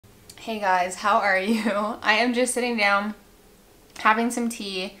Hey guys, how are you? I am just sitting down having some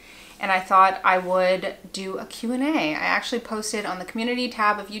tea and I thought I would do a Q&A. I actually posted on the community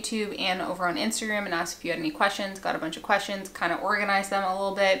tab of YouTube and over on Instagram and asked if you had any questions. Got a bunch of questions, kind of organized them a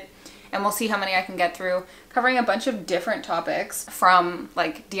little bit, and we'll see how many I can get through, covering a bunch of different topics from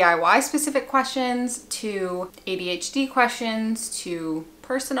like DIY specific questions to ADHD questions to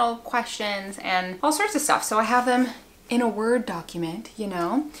personal questions and all sorts of stuff. So I have them in a Word document, you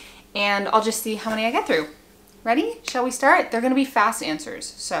know, and I'll just see how many I get through. Ready? Shall we start? They're going to be fast answers,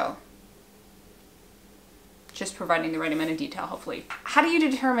 so just providing the right amount of detail, hopefully. How do you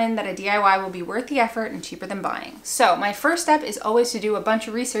determine that a DIY will be worth the effort and cheaper than buying? So my first step is always to do a bunch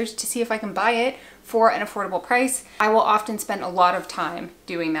of research to see if I can buy it for an affordable price. I will often spend a lot of time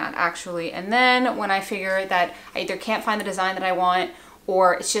doing that, actually. And then when I figure that I either can't find the design that I want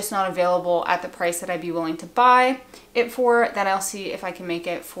or it's just not available at the price that I'd be willing to buy it for, then I'll see if I can make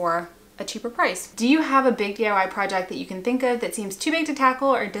it for a cheaper price. Do you have a big DIY project that you can think of that seems too big to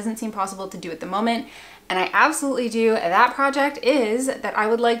tackle or doesn't seem possible to do at the moment? And I absolutely do. That project is that I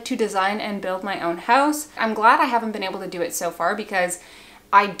would like to design and build my own house. I'm glad I haven't been able to do it so far because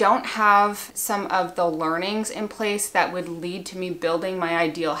I don't have some of the learnings in place that would lead to me building my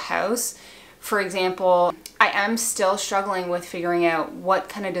ideal house. For example, I am still struggling with figuring out what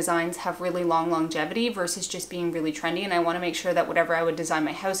kind of designs have really long longevity versus just being really trendy, and I want to make sure that whatever I would design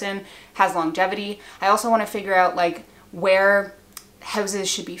my house in has longevity. I also want to figure out like where houses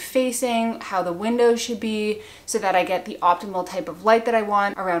should be facing, how the windows should be, so that I get the optimal type of light that I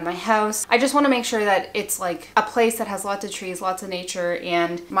want around my house. I just want to make sure that it's like a place that has lots of trees, lots of nature,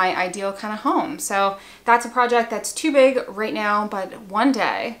 and my ideal kind of home. So that's a project that's too big right now, but one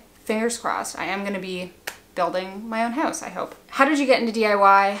day, fingers crossed, I am going to be building my own house, I hope. How did you get into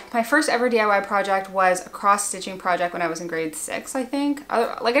DIY? My first ever DIY project was a cross-stitching project when I was in grade 6, I think.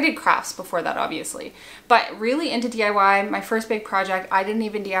 Like I did crafts before that, obviously. But really into DIY, my first big project, I didn't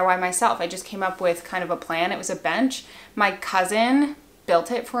even DIY myself. I just came up with kind of a plan. It was a bench. My cousin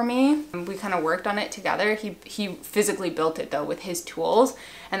built it for me. We kind of worked on it together. He physically built it though with his tools,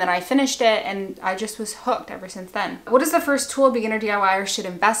 and then I finished it and I just was hooked ever since then. What is the first tool beginner DIYers should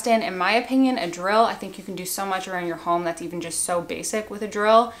invest in? In my opinion, a drill. I think you can do so much around your home that's even just so basic with a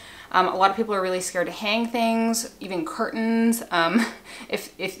drill. A lot of people are really scared to hang things, even curtains.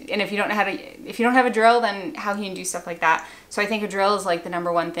 If you don't have a drill, then how can you do stuff like that? So I think a drill is like the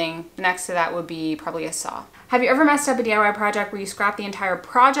number one thing. Next to that would be probably a saw. Have you ever messed up a DIY project where you scrapped the entire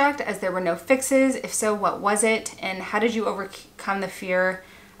project as there were no fixes? If so, what was it? And how did you overcome the fear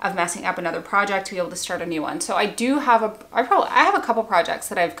of messing up another project to be able to start a new one? So I do have I have a couple projects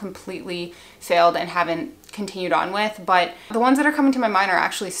that I've completely failed and haven't continued on with, but the ones that are coming to my mind are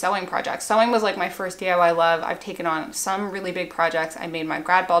actually sewing projects. Sewing was like my first DIY love. I've taken on some really big projects. I made my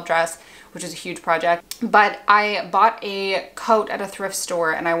grad ball dress, which is a huge project, but I bought a coat at a thrift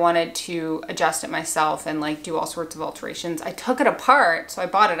store and I wanted to adjust it myself and like do all sorts of alterations. I took it apart. So I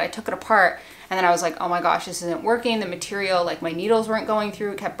bought it, I took it apart, and then I was like, oh my gosh, this isn't working. The material, like my needles weren't going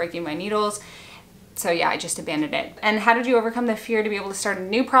through, it kept breaking my needles. So yeah, I just abandoned it. And how did you overcome the fear to be able to start a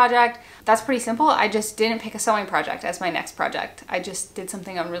new project? That's pretty simple. I just didn't pick a sewing project as my next project. I just did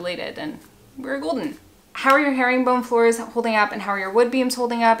something unrelated and we were golden. How are your herringbone floors holding up and how are your wood beams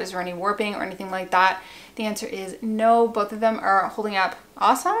holding up? Is there any warping or anything like that? The answer is no, both of them are holding up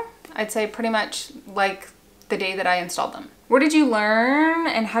awesome. I'd say pretty much like the day that I installed them. Where did you learn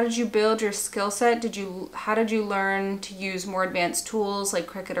and how did you build your skill set? How did you learn to use more advanced tools like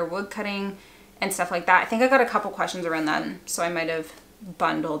Cricut or wood cutting and stuff like that? I think I got a couple questions around that, so I might have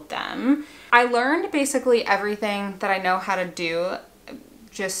bundled them. I learned basically everything that I know how to do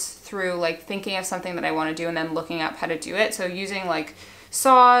just through like thinking of something that I want to do and then looking up how to do it. So using like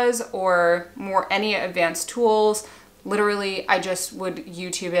saws or any advanced tools, literally I just would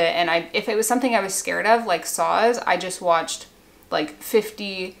YouTube it, and if it was something I was scared of, like saws, I just watched like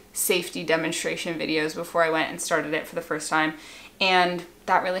 50 safety demonstration videos before I went and started it for the first time. And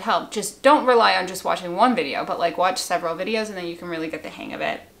that really helped. Just don't rely on just watching one video, but like watch several videos and then you can really get the hang of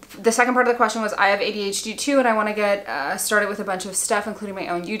it. The second part of the question was, I have ADHD too and I want to get started with a bunch of stuff, including my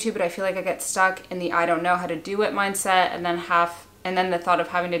own YouTube, but I feel like I get stuck in the I don't know how to do it mindset, and then the thought of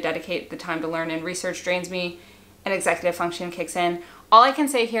having to dedicate the time to learn and research drains me and executive function kicks in. All I can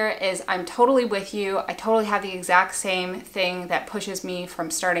say here is I'm totally with you. I totally have the exact same thing that pushes me from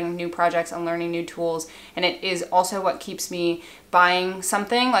starting new projects and learning new tools. And it is also what keeps me buying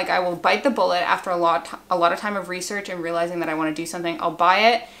something. Like I will bite the bullet after a lot of time of research and realizing that I want to do something. I'll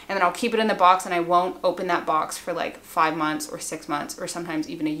buy it and then I'll keep it in the box and I won't open that box for like 5 months or 6 months or sometimes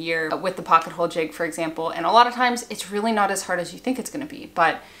even a year with the pocket hole jig, for example. And a lot of times it's really not as hard as you think it's going to be.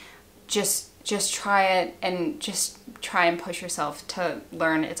 But just try it and just try and push yourself to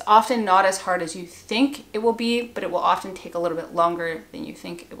learn. It's often not as hard as you think it will be, but it will often take a little bit longer than you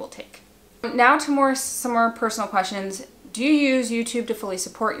think it will take. Now to some more personal questions. Do you use YouTube to fully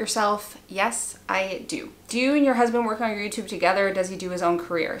support yourself? Yes, I do. Do you and your husband work on your YouTube together, or does he do his own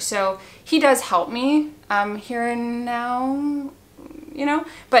career? So he does help me here and now, you know,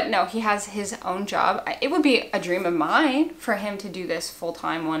 but no, he has his own job. It would be a dream of mine for him to do this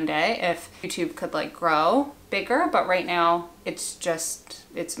full-time one day if YouTube could like grow bigger, but right now it's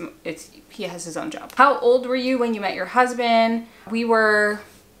he has his own job. How old were you when you met your husband? We were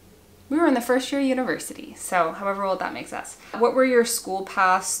in the first year of university, so however old that makes us. What were your school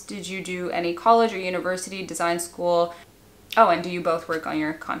paths? Did you do any college or university, design school? Oh, and do you both work on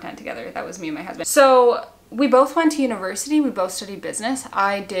your content together? That was me and my husband. So we both went to university, we both studied business.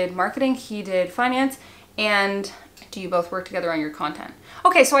 I did marketing, he did finance, and do you both work together on your content?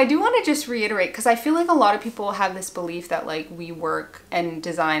 Okay, so I do want to just reiterate, because I feel like a lot of people have this belief that like we work and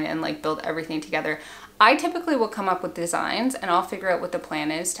design and like build everything together. I typically will come up with designs and I'll figure out what the plan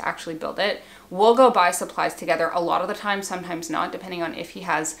is to actually build it. We'll go buy supplies together a lot of the time, sometimes not, depending on if he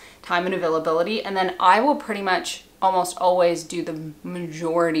has time and availability. And then I will pretty much almost always do the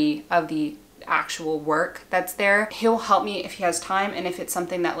majority of the actual work that's there. He'll help me if he has time and if it's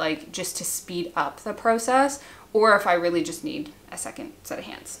something that like just to speed up the process, or if I really just need a second set of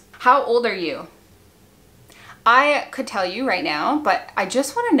hands. How old are you? I could tell you right now, but I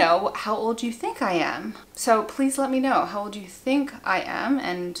just want to know how old you think I am. So please let me know how old you think I am,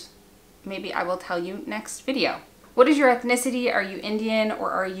 and maybe I will tell you next video. What is your ethnicity? Are you Indian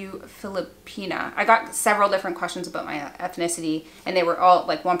or are you Filipina? I got several different questions about my ethnicity, and they were all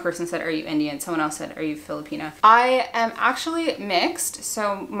like, one person said, are you Indian? Someone else said, are you Filipina? I am actually mixed.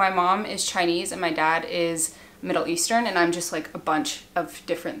 So my mom is Chinese and my dad is Middle Eastern, and I'm just like a bunch of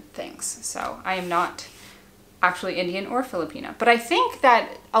different things. So I am not actually Indian or Filipina, but I think that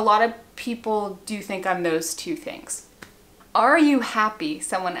a lot of people do think I'm those two things. Are you happy?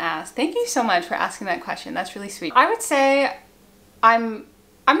 Someone asked. Thank you so much for asking that question. That's really sweet. I would say I'm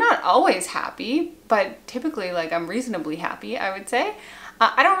not always happy, but typically like I'm reasonably happy, I would say.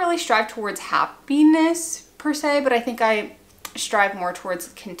 I don't really strive towards happiness per se, but I think I strive more towards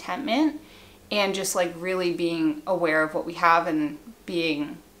contentment and just like really being aware of what we have and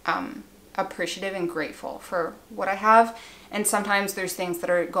being appreciative and grateful for what I have. And sometimes there's things that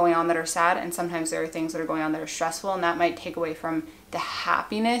are going on that are sad, and sometimes there are things that are going on that are stressful, and that might take away from the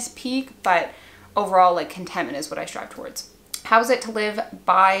happiness peak, but overall like contentment is what I strive towards. How is it to live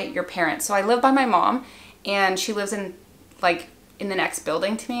by your parents? So I live by my mom, and she lives in the next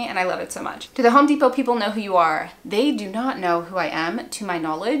building to me, and I love it so much. Do the Home Depot people know who you are? They do not know who I am, to my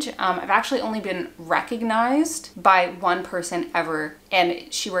knowledge. I've actually only been recognized by one person ever,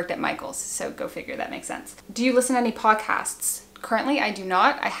 and she worked at Michael's, so go figure, that makes sense. Do you listen to any podcasts? Currently, I do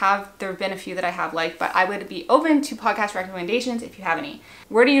not. There have been a few that I have liked, but I would be open to podcast recommendations if you have any.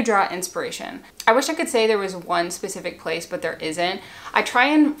 Where do you draw inspiration? I wish I could say there was one specific place, but there isn't.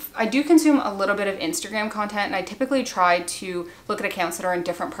 I do consume a little bit of Instagram content, and I typically try to look at accounts that are in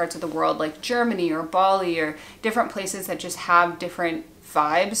different parts of the world, like Germany or Bali or different places that just have different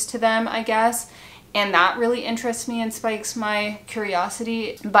vibes to them, I guess. And that really interests me and spikes my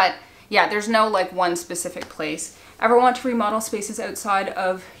curiosity. But yeah, there's no like one specific place. Ever want to remodel spaces outside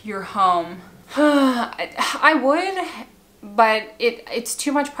of your home? I would, but it's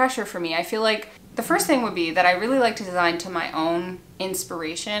too much pressure for me. I feel like the first thing would be that I really like to design to my own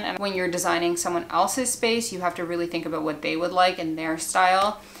inspiration. And when you're designing someone else's space, you have to really think about what they would like and their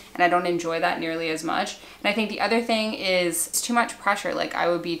style. And I don't enjoy that nearly as much. And I think the other thing is it's too much pressure. Like I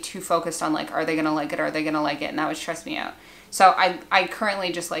would be too focused on like, are they gonna like it? Are they gonna like it? And that would stress me out. So I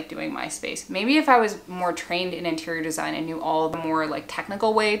currently just like doing my space. Maybe if I was more trained in interior design and knew all the more like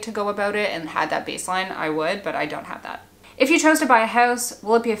technical way to go about it and had that baseline, I would, but I don't have that. If you chose to buy a house,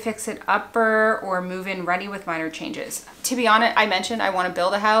 will it be a fix-it-upper or move-in ready with minor changes? To be honest, I mentioned I want to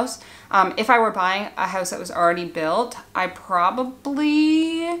build a house. If I were buying a house that was already built, I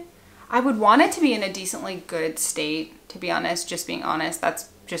would want it to be in a decently good state, to be honest, just being honest. That's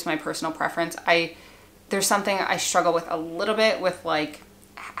just my personal preference. There's something I struggle with a little bit with like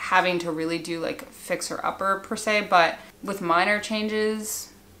having to really do like fixer upper per se, but with minor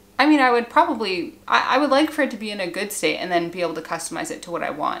changes, I mean, I would like for it to be in a good state and then be able to customize it to what I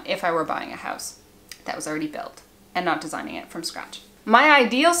want if I were buying a house that was already built and not designing it from scratch. My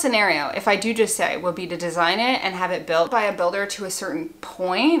ideal scenario, if I do just say, would be to design it and have it built by a builder to a certain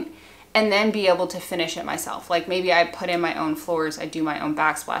point and then be able to finish it myself. Like maybe I put in my own floors, I do my own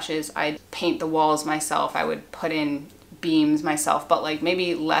backsplashes, I paint the walls myself, I would put in beams myself, but like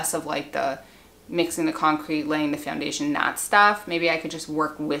maybe less of like the mixing the concrete, laying the foundation, that stuff. Maybe I could just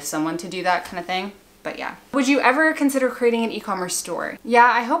work with someone to do that kind of thing. But yeah. Would you ever consider creating an e-commerce store? Yeah,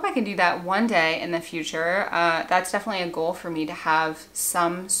 I hope I can do that one day in the future. That's definitely a goal for me, to have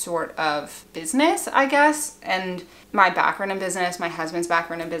some sort of business, I guess. And my background in business, my husband's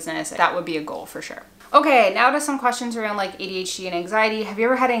background in business, that would be a goal for sure. Okay, now to some questions around like ADHD and anxiety. Have you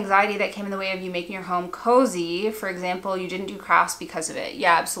ever had anxiety that came in the way of you making your home cozy? For example, you didn't do crafts because of it.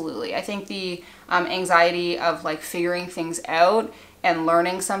 Yeah, absolutely. I think the anxiety of like figuring things out and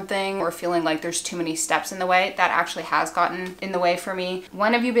learning something, or feeling like there's too many steps in the way, that actually has gotten in the way for me.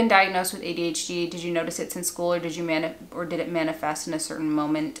 When have you been diagnosed with ADHD? Did you notice it since school, or did it manifest in a certain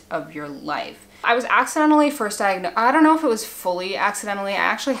moment of your life? I was accidentally first diagnosed. I don't know if it was fully accidentally. I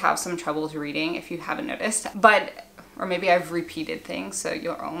actually have some troubles reading, if you haven't noticed, but, or maybe I've repeated things, so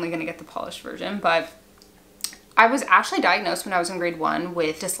you're only gonna get the polished version. But I was actually diagnosed when I was in grade 1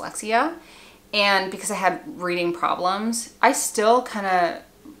 with dyslexia. And because I had reading problems, I still kind of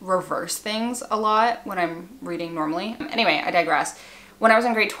reverse things a lot when I'm reading normally. Anyway, I digress. When I was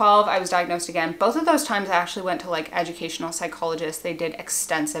in grade 12, I was diagnosed again. Both of those times I actually went to like educational psychologists. They did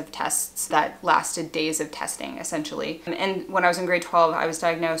extensive tests that lasted days of testing, essentially. And when I was in grade 12, I was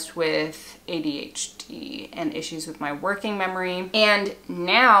diagnosed with ADHD and issues with my working memory. And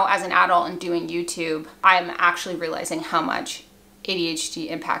now, as an adult and doing YouTube, I'm actually realizing how much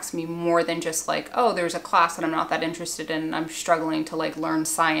ADHD impacts me more than just like, oh, there's a class that I'm not that interested in and I'm struggling to like learn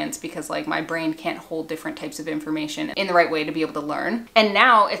science because like my brain can't hold different types of information in the right way to be able to learn. And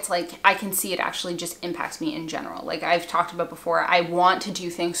now it's like I can see it actually just impacts me in general. Like I've talked about before, I want to do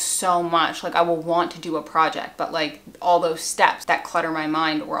things so much. Like I will want to do a project, but like all those steps that clutter my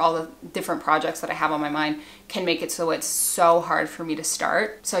mind, or all the different projects that I have on my mind, can make it so it's so hard for me to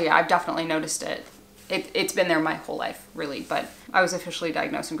start. So yeah, I've definitely noticed it. It's been there my whole life, really, but I was officially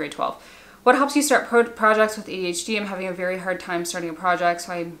diagnosed in grade 12. What helps you start projects with ADHD? I'm having a very hard time starting a project,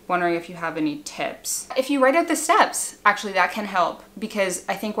 so I'm wondering if you have any tips. If you write out the steps, actually that can help, because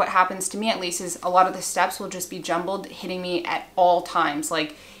I think what happens to me at least is a lot of the steps will just be jumbled, hitting me at all times.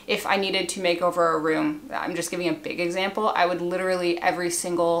 Like if I needed to make over a room, I'm just giving a big example, I would literally every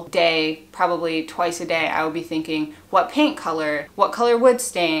single day, probably twice a day, I would be thinking, what paint color? What color wood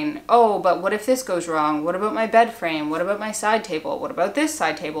stain? Oh, but what if this goes wrong? What about my bed frame? What about my side table? What about this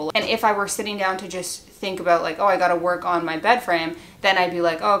side table? And if I were sitting down to just think about like, oh, I gotta work on my bed frame, then I'd be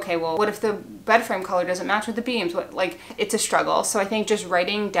like, oh, okay, well, what if the bed frame color doesn't match with the beams? What, like, it's a struggle. So I think just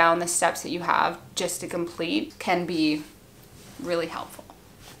writing down the steps that you have just to complete can be really helpful.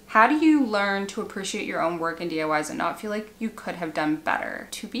 How do you learn to appreciate your own work and DIYs and not feel like you could have done better?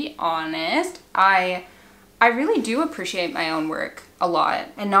 To be honest, I really do appreciate my own work a lot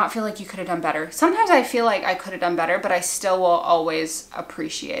and not feel like you could have done better. Sometimes I feel like I could have done better, but I still will always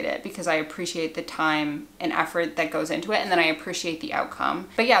appreciate it because I appreciate the time and effort that goes into it, and then I appreciate the outcome.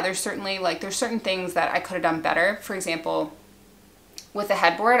 But yeah, there's certainly like, there's certain things that I could have done better. For example, with the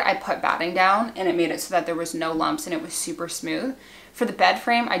headboard, I put batting down and it made it so that there was no lumps and it was super smooth. For the bed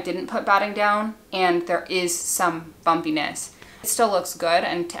frame, I didn't put batting down and there is some bumpiness. It still looks good,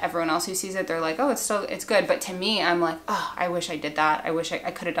 and to everyone else who sees it, they're like, oh, it's good. But to me, I'm like, oh, I wish I did that. I wish I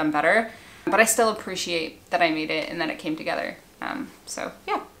could have done better. But I still appreciate that I made it and that it came together. So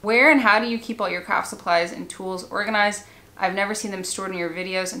yeah. Where and how do you keep all your craft supplies and tools organized? I've never seen them stored in your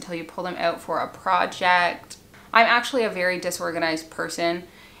videos until you pull them out for a project. I'm actually a very disorganized person,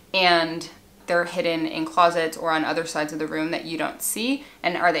 and they're hidden in closets or on other sides of the room that you don't see.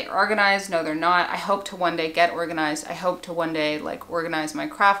 And are they organized? No, they're not. I hope to one day get organized. I hope to one day like organize my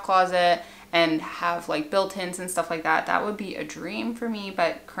craft closet and have like built-ins and stuff like that. That would be a dream for me,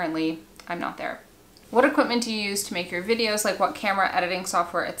 but currently I'm not there. What equipment do you use to make your videos? Like what camera, editing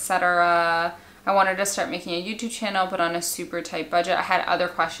software, etc.? I wanted to start making a YouTube channel, but on a super tight budget. I had other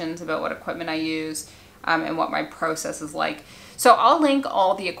questions about what equipment I use and what my process is like. So I'll link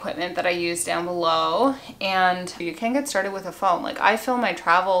all the equipment that I use down below, and you can get started with a phone. Like I film my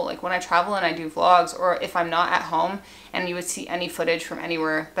travel, like when I travel and I do vlogs, or if I'm not at home and you would see any footage from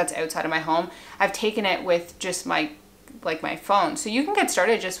anywhere that's outside of my home, I've taken it with just my phone. So you can get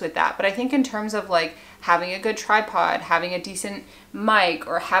started just with that. But I think in terms of like having a good tripod, having a decent mic,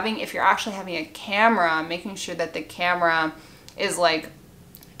 or having, if you're actually having a camera, making sure that the camera is like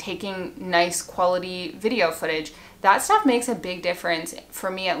taking nice quality video footage, that stuff makes a big difference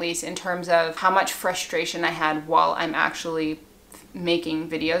for me, at least in terms of how much frustration I had while I'm actually making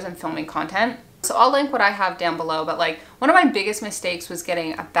videos and filming content. So I'll link what I have down below, but like one of my biggest mistakes was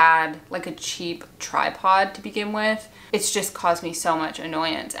getting a cheap tripod to begin with. It's just caused me so much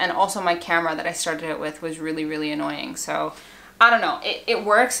annoyance. And also my camera that I started it with was really, really annoying. So I don't know, it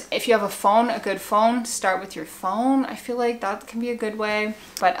works. If you have a phone, a good phone, start with your phone. I feel like that can be a good way.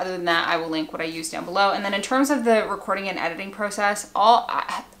 But other than that, I will link what I use down below. And then in terms of the recording and editing process,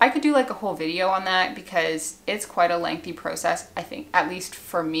 I could do like a whole video on that because it's quite a lengthy process, I think, at least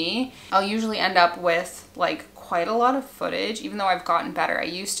for me. I'll usually end up with like quite a lot of footage, even though I've gotten better. I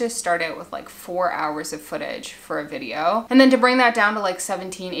used to start out with like 4 hours of footage for a video. And then to bring that down to like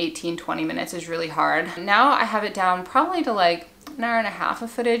 17, 18, 20 minutes is really hard. Now I have it down probably to like an hour and a half of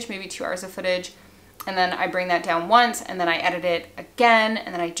footage, maybe 2 hours of footage. And then I bring that down once and then I edit it again.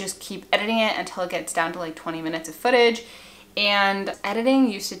 And then I just keep editing it until it gets down to like 20 minutes of footage. And editing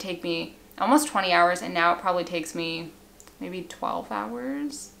used to take me almost 20 hours and now it probably takes me maybe 12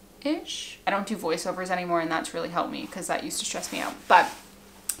 hours. Ish. I don't do voiceovers anymore and that's really helped me because that used to stress me out. But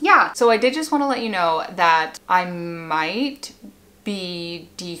yeah, so I did just want to let you know that I might be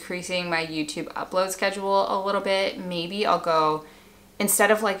decreasing my YouTube upload schedule a little bit. Maybe I'll go, instead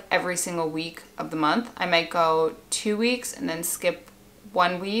of like every single week of the month, I might go 2 weeks and then skip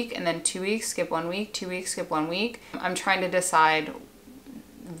 1 week and then 2 weeks, skip 1 week, 2 weeks, skip 1 week. I'm trying to decide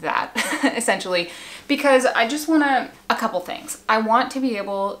that essentially because I just want a couple things. I want to be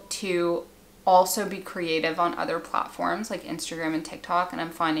able to also be creative on other platforms like Instagram and TikTok, and I'm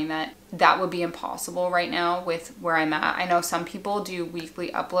finding that that would be impossible right now with where I'm at. I know some people do weekly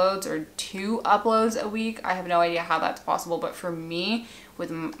uploads or 2 uploads a week. I have no idea how that's possible, but for me,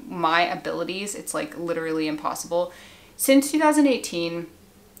 with my abilities, it's like literally impossible. Since 2018,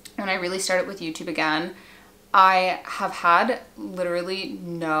 when I really started with YouTube again, I have had literally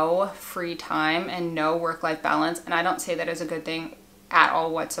no free time and no work-life balance, and I don't say that as a good thing at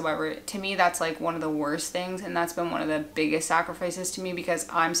all whatsoever. To me, that's like one of the worst things, and that's been one of the biggest sacrifices to me because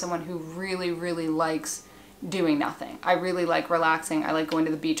I'm someone who really, really likes doing nothing. I really like relaxing. I like going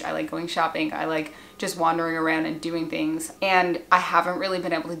to the beach. I like going shopping. I like just wandering around and doing things. And I haven't really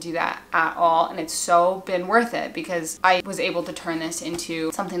been able to do that at all. And it's so been worth it because I was able to turn this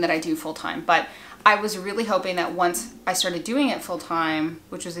into something that I do full time. But I was really hoping that once I started doing it full time,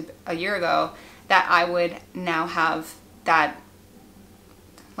 which was a year ago, that I would now have that,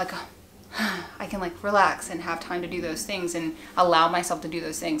 like, I can like relax and have time to do those things and allow myself to do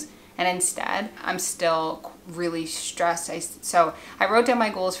those things. And instead, I'm still really stressed. So I wrote down my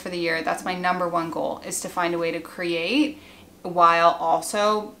goals for the year. That's my #1 goal, is to find a way to create while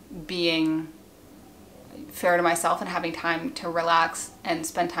also being fair to myself and having time to relax and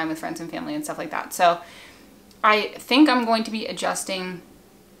spend time with friends and family and stuff like that. So I think I'm going to be adjusting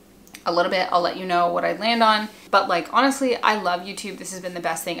a little bit. I'll let you know what I land on. But like, honestly, I love YouTube. This has been the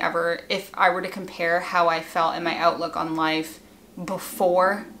best thing ever. If I were to compare how I felt in my outlook on life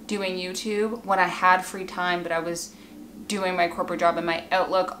before doing YouTube, when I had free time but I was doing my corporate job, and my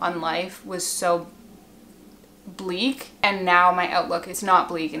outlook on life was so bleak, and now my outlook is not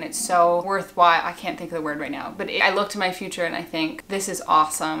bleak and it's so worthwhile. I can't think of the word right now, but I look to my future and I think this is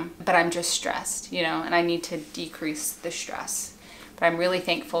awesome, but I'm just stressed, you know, and I need to decrease the stress. But I'm really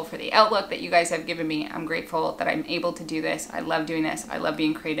thankful for the outlook that you guys have given me. I'm grateful that I'm able to do this. I love doing this. I love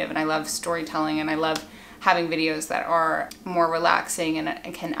being creative, and I love storytelling, and I love having videos that are more relaxing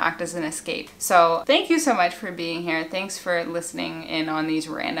and can act as an escape. So thank you so much for being here. Thanks for listening in on these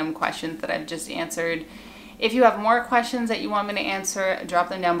random questions that I've just answered. If you have more questions that you want me to answer, drop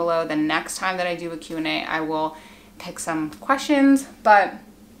them down below. The next time that I do a Q&A, I will pick some questions. But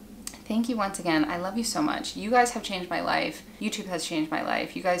thank you once again. I love you so much. You guys have changed my life. YouTube has changed my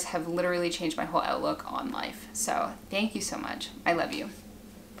life. You guys have literally changed my whole outlook on life. So thank you so much. I love you.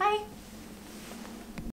 Bye.